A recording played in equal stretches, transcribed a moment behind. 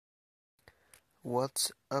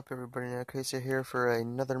What's up, everybody? Now, Casey here for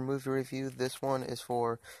another movie review. This one is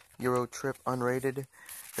for Eurotrip Unrated.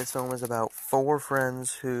 This film is about four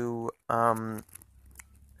friends who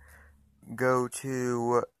go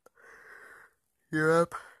to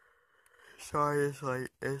Europe. Sorry, it's late.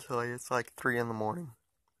 It's like 3 in the morning.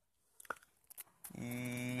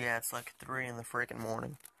 Yeah, it's like 3 in the freaking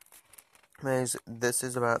morning. Anyways, this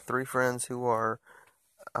is about three friends who are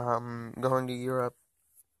going to Europe.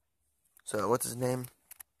 So, what's his name?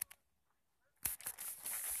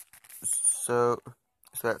 So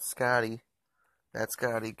that's Scotty. That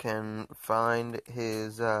Scotty can find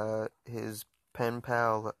his pen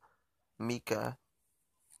pal Mika,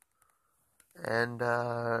 and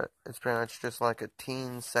it's pretty much just like a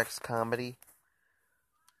teen sex comedy.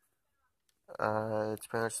 It's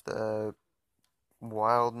pretty much the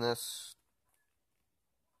wildness,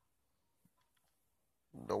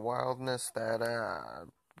 that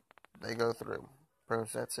they go through. Pretty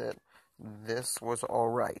much that's it. This was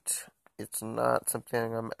alright. It's not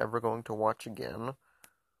something I'm ever going to watch again,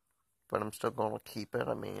 but I'm still going to keep it.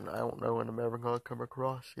 I mean, I don't know when I'm ever going to come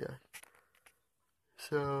across yet.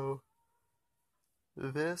 So,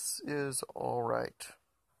 this is alright.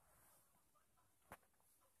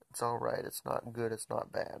 It's alright. It's not good, it's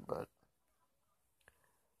not bad, but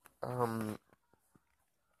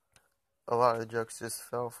a lot of the jokes just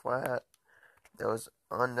fell flat. There was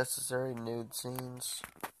unnecessary nude scenes.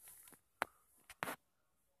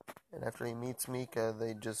 And after he meets Mika,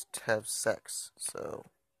 they just have sex, so.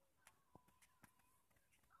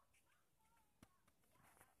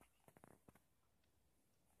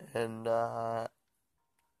 And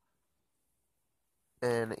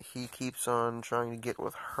he keeps on trying to get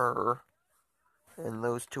with her, and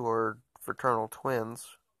those two are fraternal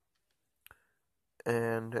twins.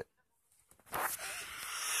 And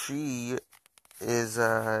she is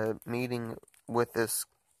meeting with this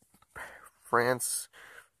French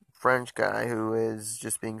guy who is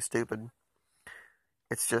just being stupid.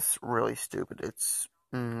 It's just really stupid. It's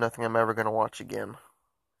nothing I'm ever going to watch again.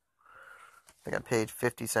 I got paid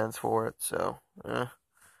 50 cents for it, so,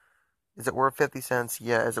 Is it worth 50 cents?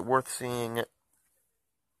 Yeah. Is it worth seeing?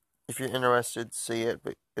 If you're interested, see it,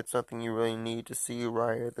 but it's nothing you really need to see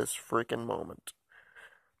right at this freaking moment.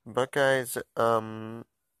 But guys,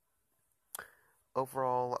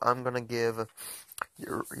 overall, I'm gonna give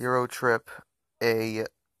Eurotrip a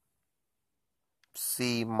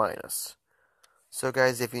C-. So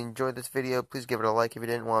guys, if you enjoyed this video, please give it a like. If you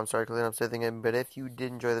didn't, well, I'm sorry because I'm saying it, but if you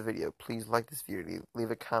did enjoy the video, please like this video,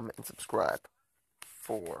 leave a comment, and subscribe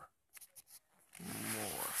for more.